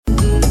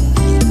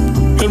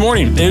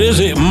morning. It is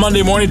a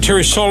Monday morning.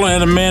 Terry Sola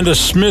and Amanda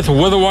Smith.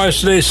 Weather-wise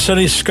today,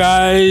 sunny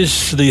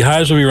skies. The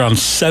highs will be around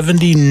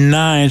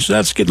 79, so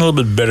that's getting a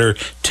little bit better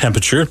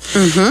temperature.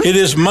 Mm-hmm. It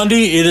is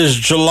Monday. It is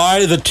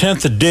July the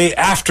 10th, the day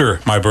after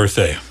my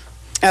birthday.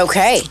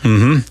 Okay.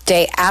 Mm-hmm.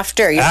 Day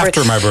after your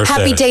After my birthday.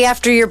 Happy day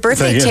after your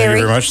birthday, Terry. Thank you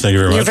very much. Thank you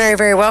very much. You're very,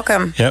 very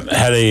welcome. Yep.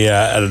 Had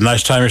a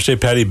nice time yesterday.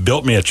 Patty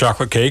built me a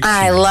chocolate cake.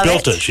 I love it.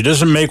 Built it. She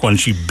doesn't make one.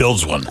 She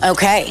builds one.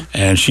 Okay.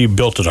 And she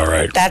built it all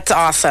right. That's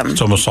awesome.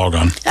 It's almost all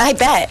gone. I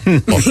bet.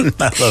 I love it.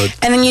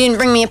 And then you didn't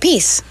bring me a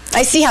piece.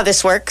 I see how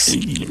this works.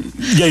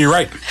 Yeah, you're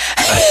right.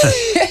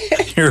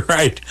 You're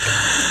right.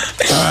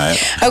 All right.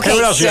 Okay, hey,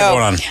 what else you got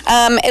going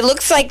on? It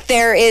looks like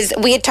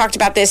we had talked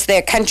about this,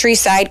 the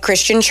Countryside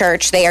Christian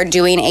Church. They are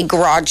doing a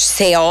garage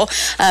sale.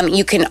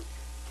 You can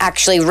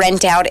actually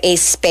rent out a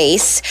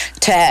space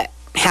to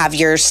have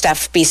your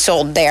stuff be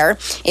sold there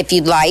if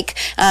you'd like.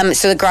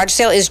 So the garage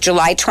sale is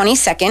July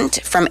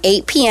 22nd from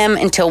 8 p.m.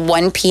 until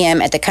 1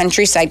 p.m. at the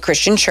Countryside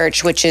Christian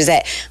Church, which is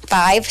at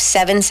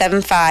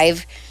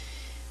 5775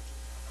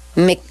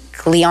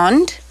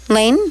 McLeod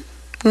Lane,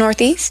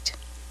 Northeast.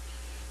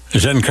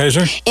 Is that in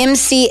Kaiser?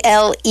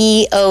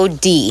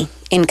 McLeod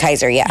in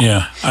Kaiser, yeah.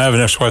 Yeah. I have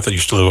an ex-wife that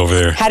used to live over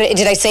there.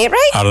 Did I say it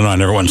right? I don't know. I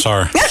never went and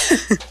saw her.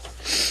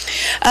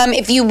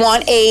 If you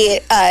want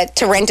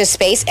to rent a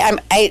space,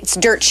 it's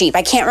dirt cheap.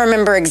 I can't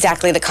remember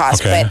exactly the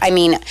cost, but I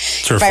mean...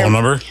 Is there a phone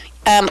number?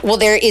 Well,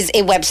 there is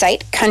a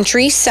website,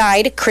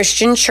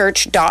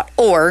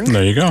 countrysidechristianchurch.org.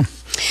 There you go.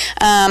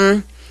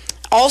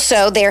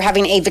 Also, they're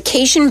having a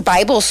vacation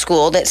Bible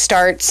school that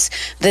starts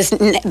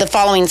the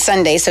following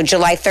Sunday, so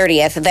July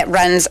 30th, that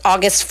runs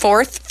August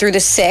 4th through the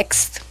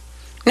 6th.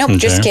 Nope,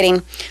 just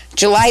kidding.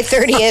 July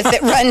 30th,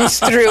 that runs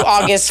through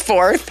August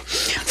 4th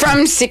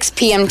from 6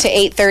 p.m. to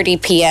 8:30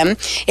 p.m.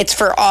 It's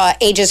for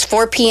ages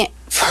 4 p.m.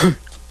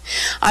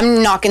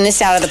 I'm knocking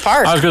this out of the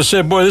park. I was going to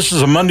say, boy, this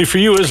is a Monday for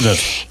you, isn't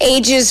it?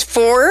 Ages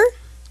 4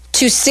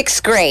 to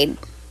 6th grade.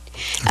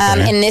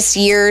 And this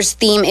year's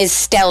theme is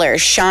Stellar,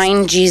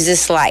 Shine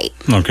Jesus Light.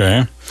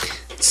 Okay.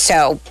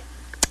 So,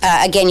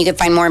 again, you can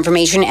find more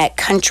information at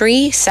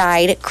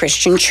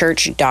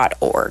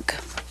countrysidechristianchurch.org.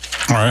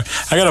 All right.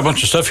 I got a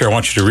bunch of stuff here I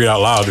want you to read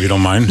out loud, if you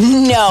don't mind.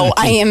 No,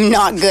 I am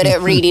not good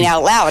at reading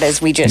out loud,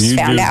 as we just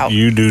found out.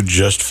 You do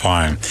just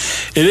fine.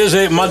 It is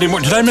a Monday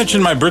morning. Did I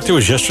mention my birthday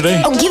was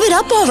yesterday? Oh, give it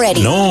up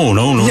already. No.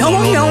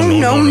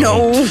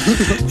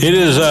 It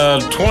is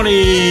 20.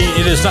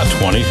 It is not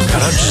 20. God,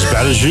 I'm just as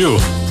bad as you.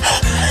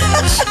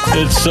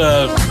 It's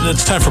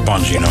time for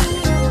Bongino.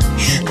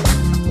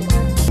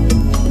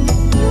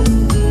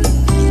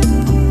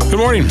 Good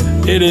morning.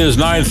 It is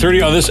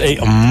 9:30 on this a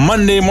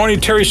Monday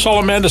morning. Terry Saul,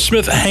 Amanda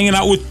Smith hanging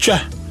out with you.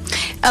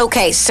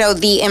 Okay, so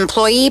the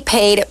employee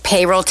paid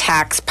payroll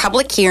tax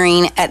public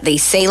hearing at the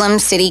Salem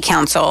City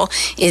Council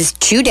is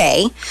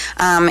today.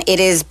 It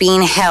is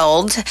being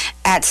held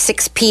at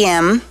 6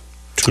 p.m.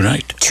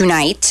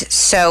 Tonight.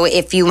 So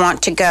if you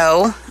want to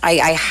go,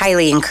 I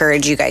highly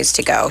encourage you guys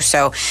to go.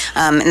 So,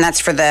 and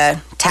that's for the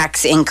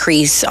tax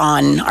increase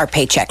on our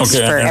paychecks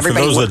for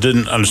everybody. For those that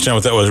didn't understand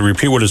what that was,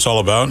 repeat what it's all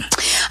about.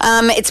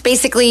 It's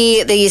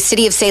basically the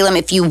city of Salem.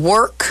 If you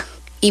work,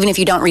 even if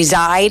you don't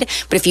reside,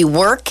 but if you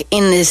work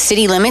in the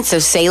city limits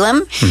of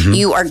Salem,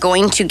 you are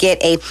going to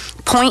get a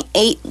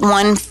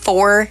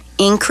 0.814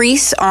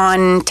 increase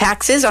on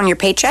taxes on your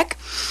paycheck,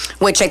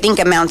 which I think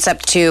amounts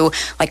up to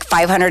like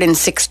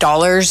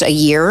 $506 a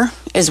year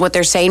is what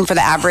they're saying for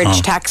the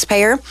average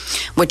taxpayer,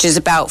 which is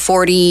about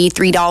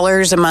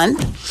 $43 a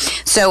month.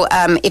 So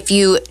if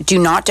you do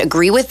not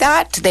agree with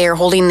that, they are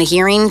holding the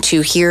hearing to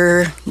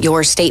hear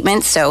your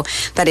statement. So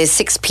that is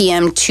 6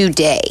 p.m.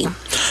 today.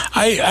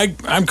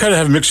 I'm kind of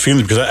having mixed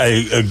feelings because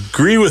I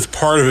agree with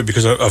part of it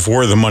because of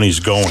where the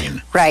money's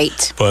going.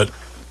 Right. But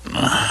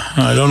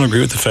I don't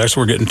agree with the fact that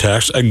we're getting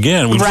taxed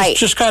again. We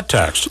just got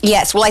taxed.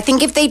 Yes. Well, I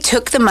think if they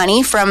took the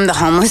money from the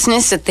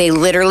homelessness that they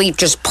literally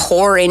just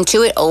pour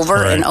into it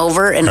over and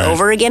over and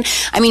over again.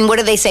 I mean, what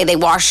do they say? They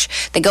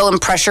go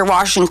and pressure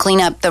wash and clean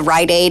up the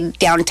Rite Aid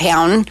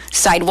downtown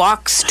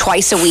sidewalks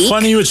twice a week.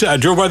 Funny you would say. I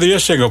drove by there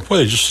yesterday and go,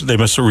 boy, they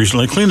must have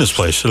recently cleaned this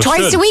place.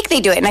 Twice a week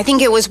they do it. And I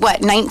think it was,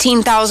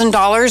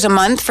 $19,000 a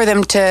month for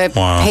them to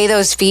pay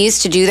those fees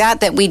to do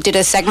that we did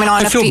a segment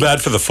on. I feel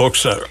bad for the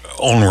folks that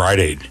own Rite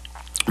Aid.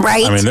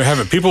 Right. I mean, they're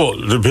having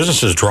their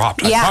business has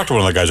dropped. Yeah. I talked to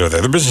one of the guys over there.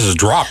 Their business has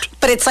dropped.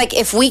 But it's like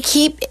if we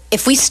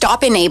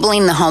stop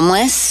enabling the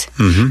homeless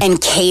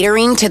and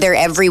catering to their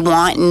every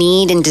want,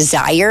 need, and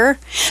desire,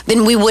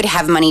 then we would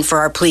have money for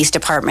our police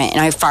department and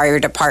our fire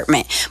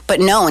department. But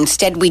no,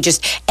 instead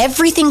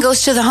everything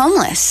goes to the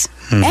homeless.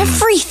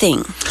 Everything.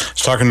 I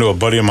was talking to a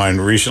buddy of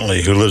mine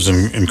recently who lives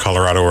in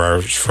Colorado, where I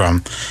was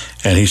from,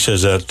 and he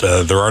says that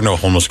there are no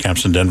homeless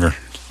camps in Denver.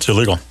 It's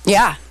illegal.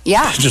 Yeah.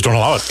 Just don't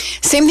allow it.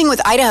 Same thing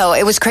with Idaho.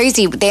 It was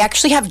crazy. They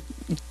actually have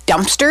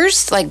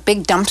dumpsters, like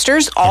big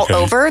dumpsters all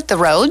over the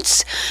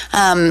roads,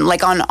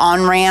 like on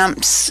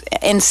on-ramps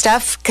and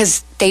stuff,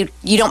 because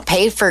you don't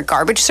pay for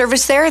garbage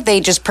service there.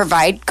 They just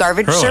provide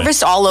garbage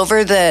service all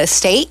over the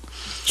state.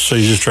 So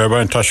you just drive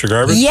by and toss your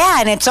garbage? Yeah,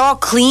 and it's all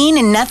clean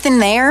and nothing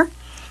there.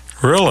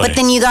 Really? But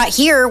then you got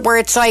here where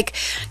it's like,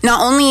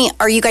 not only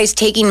are you guys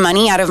taking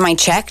money out of my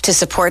check to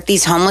support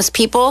these homeless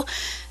people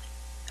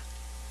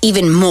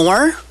even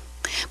more,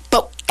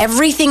 but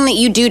everything that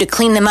you do to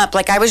clean them up,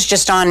 like I was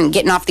just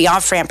getting off the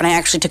off-ramp and I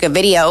actually took a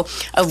video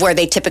of where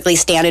they typically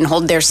stand and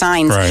hold their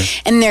signs.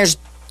 Right. And there's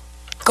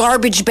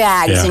garbage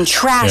bags and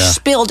trash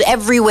spilled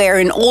everywhere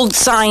and old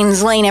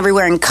signs laying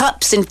everywhere and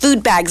cups and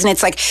food bags. And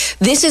it's like,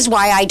 this is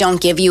why I don't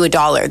give you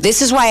 $1.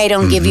 This is why I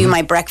don't give you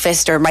my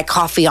breakfast or my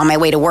coffee on my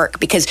way to work,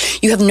 because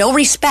you have no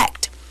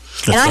respect.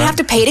 And I have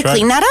to pay to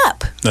clean that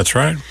up. That's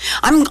right.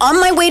 I'm on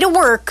my way to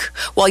work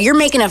while you're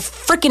making a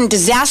freaking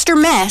disaster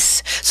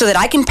mess so that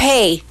I can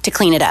pay to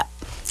clean it up.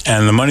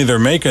 And the money they're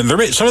making,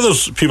 some of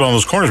those people on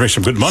those corners make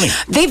some good money.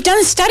 They've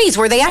done studies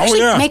where they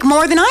actually make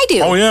more than I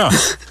do. Oh, yeah.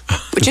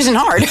 Which isn't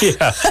hard.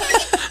 Yeah.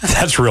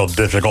 That's real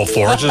difficult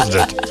for us, isn't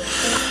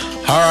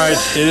it? All right.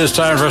 It is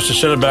time for us to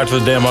send it back to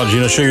the Dan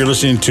Bongino Show. You're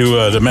listening to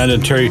Amanda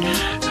and Terry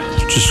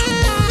just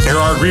air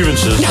our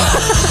grievances.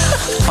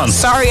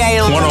 Sorry, I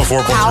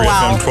 104.3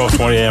 FM,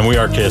 1220 AM. We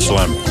are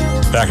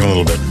KSLM. Back in a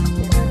little bit.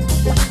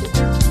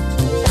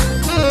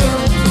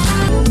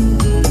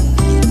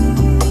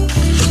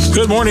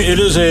 Good morning. It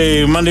is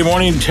a Monday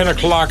morning, 10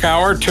 o'clock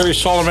hour. Terry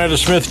Saul, Amanda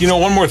Smith. You know,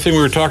 one more thing.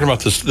 We were talking about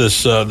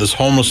this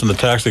homeless and the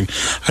tax thing.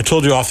 I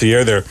told you off the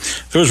air there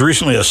was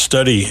recently a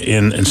study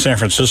in San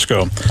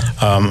Francisco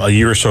a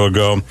year or so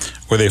ago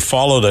where they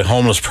followed a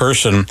homeless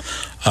person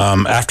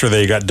after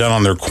they got done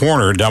on their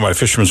corner down by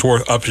Fisherman's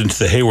Wharf up into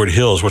the Hayward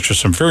Hills, which are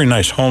some very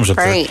nice homes up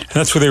there. And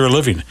that's where they were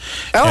living.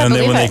 And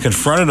then when they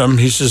confronted him,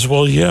 he says,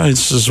 well, yeah,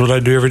 this is what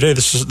I do every day.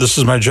 This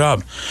is my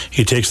job.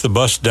 He takes the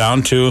bus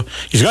down to,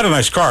 he's got a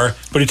nice car,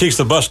 but he takes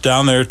the bus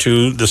down there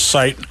to the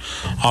site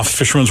off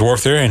Fisherman's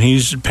Wharf there, and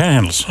he's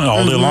panhandles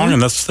all day long,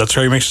 and that's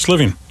how he makes his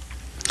living.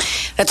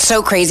 That's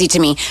so crazy to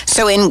me.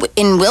 So in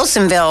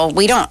Wilsonville,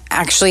 we don't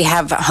actually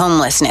have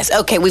homelessness.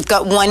 Okay, we've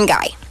got one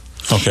guy.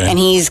 Okay. And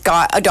he's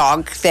got a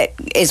dog that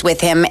is with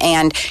him,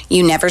 and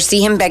you never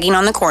see him begging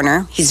on the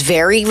corner. He's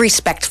very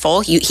respectful.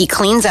 He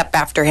cleans up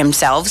after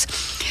himself.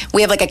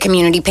 We have like a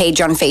community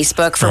page on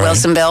Facebook for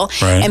Wilsonville,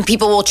 and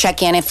people will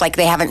check in if like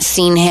they haven't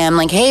seen him.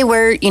 Like, hey,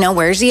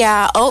 where's he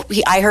at? Oh,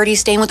 I heard he's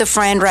staying with a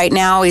friend right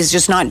now. He's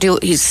just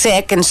he's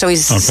sick, and so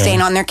he's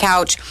staying on their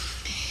couch.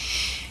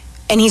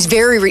 And he's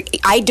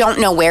I don't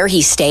know where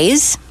he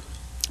stays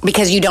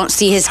because you don't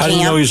see his camp. How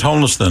do you know he's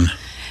homeless then?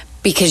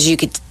 Because you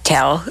could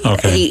tell.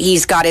 Okay.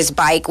 He's got his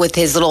bike with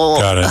his little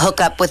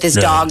hookup with his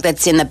dog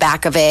that's in the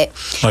back of it.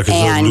 Like his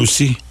little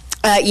Lucy?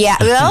 Yeah.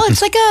 Well,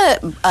 it's like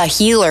a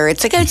healer.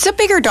 It's a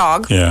bigger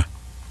dog. Yeah.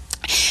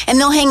 And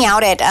they'll hang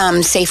out at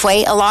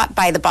Safeway a lot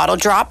by the bottle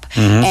drop,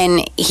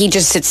 and he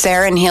just sits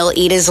there and he'll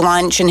eat his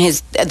lunch. And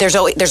there's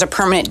a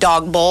permanent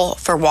dog bowl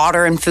for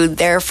water and food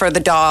there for the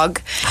dog.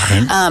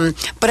 Right.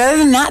 But other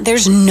than that,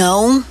 there's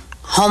no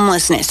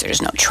homelessness.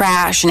 There's no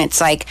trash, and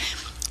it's like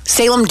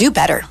Salem, do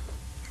better.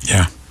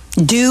 Yeah.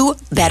 Do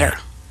better.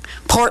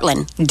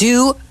 Portland,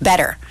 do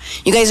better.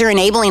 You guys are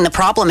enabling the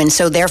problem, and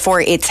so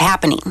therefore it's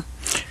happening.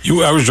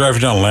 I was driving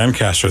down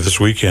Lancaster this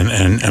weekend,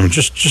 and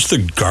just the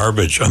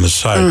garbage on the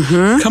side.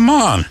 Come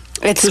on.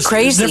 It's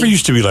crazy. It never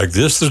used to be like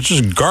this. There's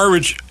just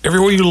garbage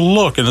everywhere you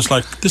look, and it's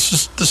like, this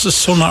is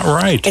so not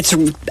right. It's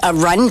a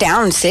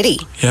rundown city.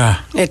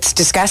 Yeah. It's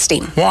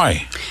disgusting.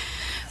 Why?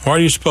 Why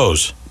do you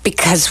suppose?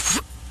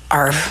 Because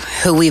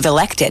who we've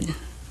elected.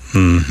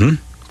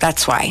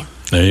 That's why.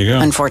 There you go.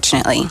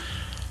 Unfortunately.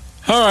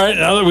 All right,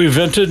 now that we've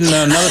vented, and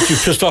now that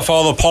you've pissed off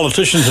all the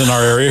politicians in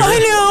our area, I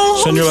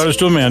know. Send your letters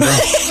to Amanda.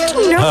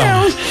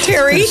 No,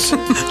 Terry.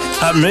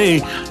 Not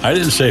me. I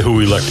didn't say who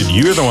elected.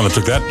 You're the one that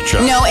took that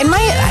job. No, and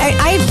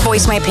I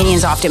voice my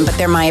opinions often, but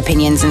they're my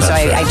opinions, and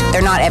that's so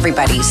they're not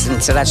everybody's,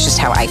 and so that's just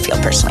how I feel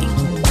personally.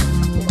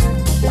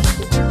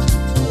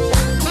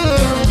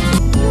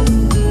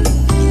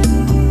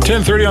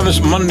 .30 on this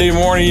Monday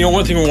morning. You know,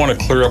 one thing we want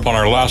to clear up on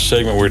our last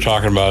segment, we were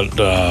talking about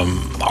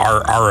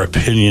our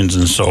opinions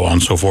and so on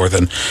and so forth.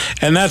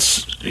 And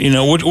that's, you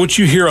know, what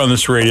you hear on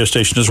this radio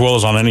station as well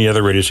as on any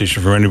other radio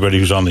station from anybody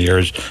who's on the air,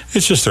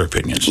 it's just their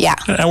opinions. Yeah.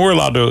 And we're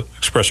allowed to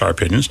express our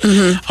opinions.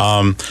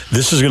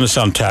 This is going to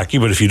sound tacky,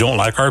 but if you don't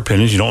like our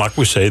opinions, you don't like what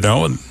we say,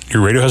 no,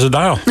 your radio has a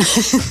dial.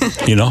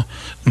 You know,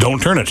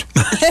 don't turn it.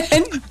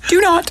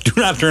 Do not. Do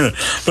not turn it.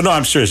 But no,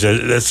 I'm serious.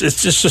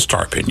 It's just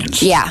our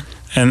opinions. Yeah.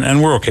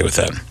 And we're okay with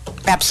that.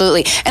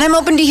 Absolutely. And I'm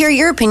open to hear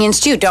your opinions,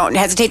 too. Don't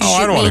hesitate to shoot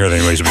me. I don't want to hear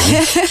anybody's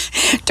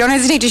opinions. Don't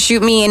hesitate to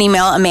shoot me an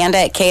email,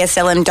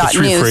 amanda@kslm.news. Let's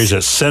rephrase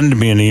it. Send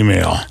me an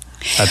email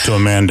to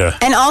Amanda.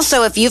 And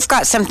also, if you've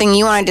got something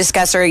you want to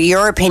discuss or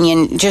your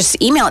opinion,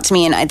 just email it to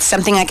me, and it's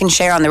something I can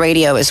share on the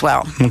radio as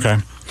well. Okay.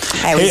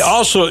 Hey,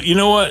 also, you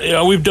know what?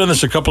 We've done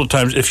this a couple of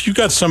times. If you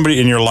got somebody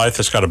in your life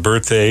that's got a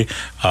birthday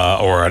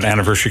or an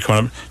anniversary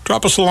coming up,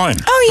 drop us a line.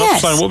 Oh,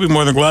 yes. We'll be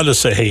more than glad to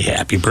say, hey,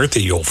 happy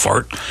birthday, you old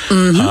fart.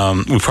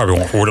 We probably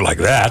won't word it like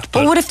that. But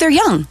well, what if they're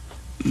young?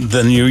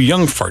 Then you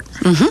young fart.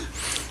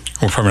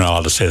 We're probably not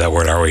allowed to say that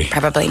word, are we?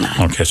 Probably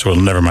not. Okay, so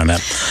we'll never mind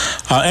that.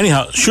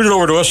 Anyhow, shoot it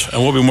over to us,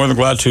 and we'll be more than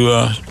glad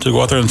to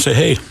go out there and say,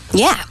 hey.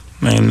 Yeah.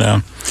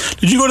 And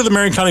did you go to the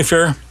Marion County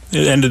Fair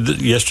It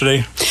ended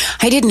yesterday?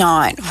 I did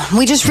not.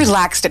 We just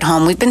relaxed at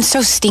home. We've been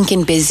so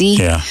stinking busy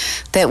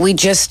that we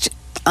just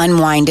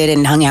unwinded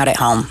and hung out at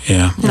home.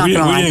 Yeah. We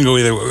didn't go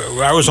either.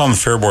 I was on the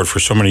fair board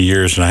for so many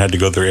years, and I had to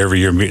go there every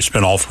year,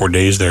 spend all 4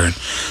 days there. And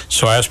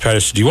so I asked Patty, I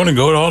said, do you want to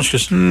go at all? She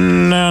goes,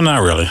 no,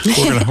 not really.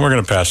 We're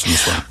gonna pass on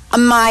this one.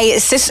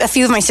 A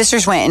few of my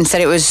sisters went and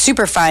said it was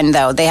super fun,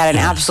 though. They had an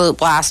absolute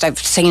blast. I've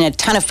seen a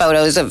ton of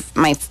photos of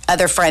my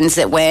other friends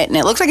that went, and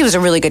it looks like it was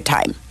a really good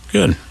time.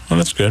 Good. Well,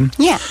 that's good.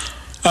 Yeah.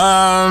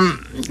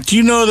 Do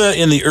you know that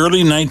in the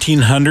early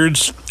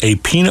 1900s, a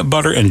peanut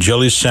butter and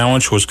jelly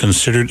sandwich was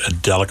considered a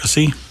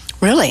delicacy?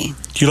 Really?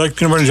 Do you like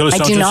peanut butter and jelly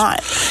sandwiches? I do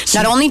not.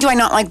 Not only do I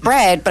not like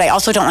bread, but I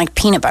also don't like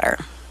peanut butter.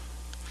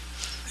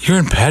 You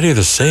and Patty are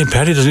the same.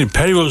 Patty doesn't.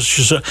 Patty was.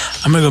 She said,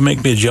 "I'm gonna go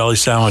make me a jelly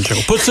sandwich." I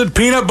go, put some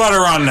peanut butter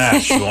on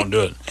that. She won't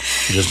do it.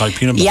 She doesn't like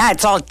peanut butter. Yeah,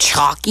 it's all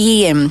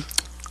chalky and.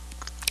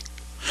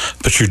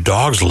 But your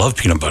dogs love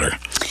peanut butter.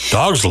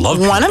 Dogs love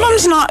peanut butter. One of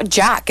them's not.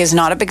 Jack is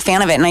not a big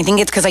fan of it, and I think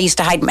it's because I used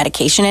to hide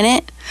medication in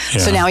it. Yeah.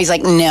 So now he's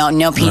like,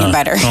 no peanut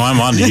butter. No, I'm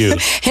on to you.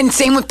 And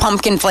same with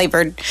pumpkin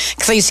flavored,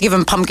 because I used to give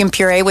him pumpkin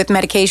puree with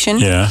medication.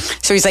 Yeah.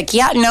 So he's like,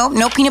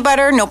 no peanut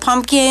butter, no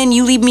pumpkin.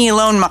 You leave me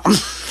alone, Mom.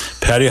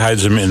 Patty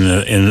hides them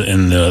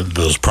in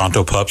those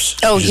Pronto pups.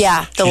 Oh,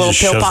 the little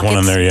pill pockets. One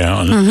in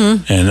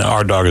there, And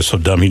our dog is so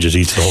dumb, he just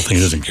eats the whole thing.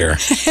 He doesn't care.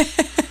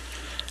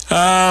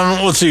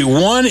 Let's see.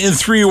 1 in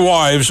 3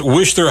 wives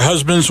wish their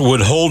husbands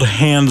would hold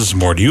hands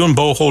more. Do you and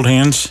Bo hold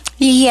hands?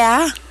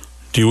 Yeah.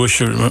 Do you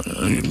wish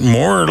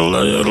more?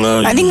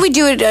 I think we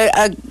do it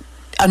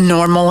a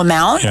normal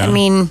amount. Yeah. I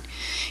mean,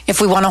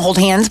 if we want to hold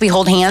hands, we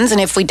hold hands.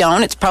 And if we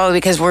don't, it's probably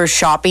because we're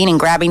shopping and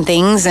grabbing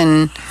things.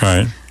 And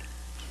right.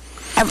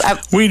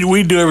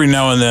 We do every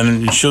now and then.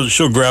 And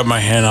she'll grab my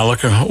hand. I'll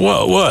look at her.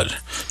 What?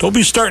 Don't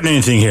be starting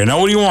anything here. Now,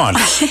 what do you want?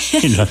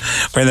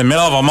 We're in the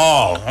middle of a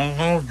mall.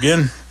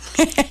 Again.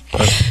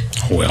 But,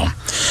 well,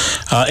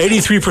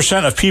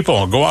 83% of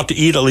people go out to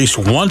eat at least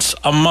once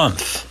a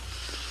month.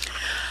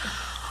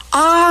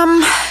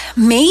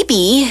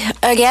 Maybe,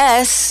 I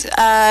guess.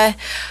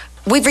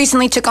 We've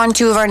recently took on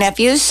 2 of our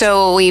nephews,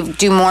 so we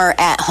do more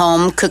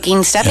at-home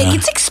cooking stuff. Yeah. It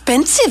gets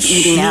expensive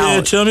eating out.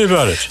 Yeah, tell me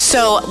about it.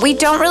 So we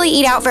don't really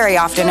eat out very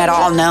often at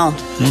all, no.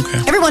 Okay.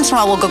 Every once in a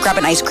while, we'll go grab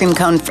an ice cream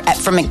cone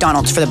from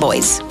McDonald's for the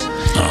boys.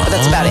 But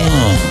that's about it.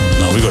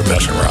 No, we go to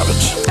Baskin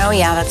Robbins. Oh,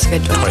 yeah, that's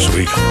good. Twice a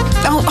week.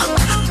 Oh.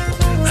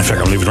 In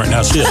fact, I'm leaving right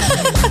now. See ya.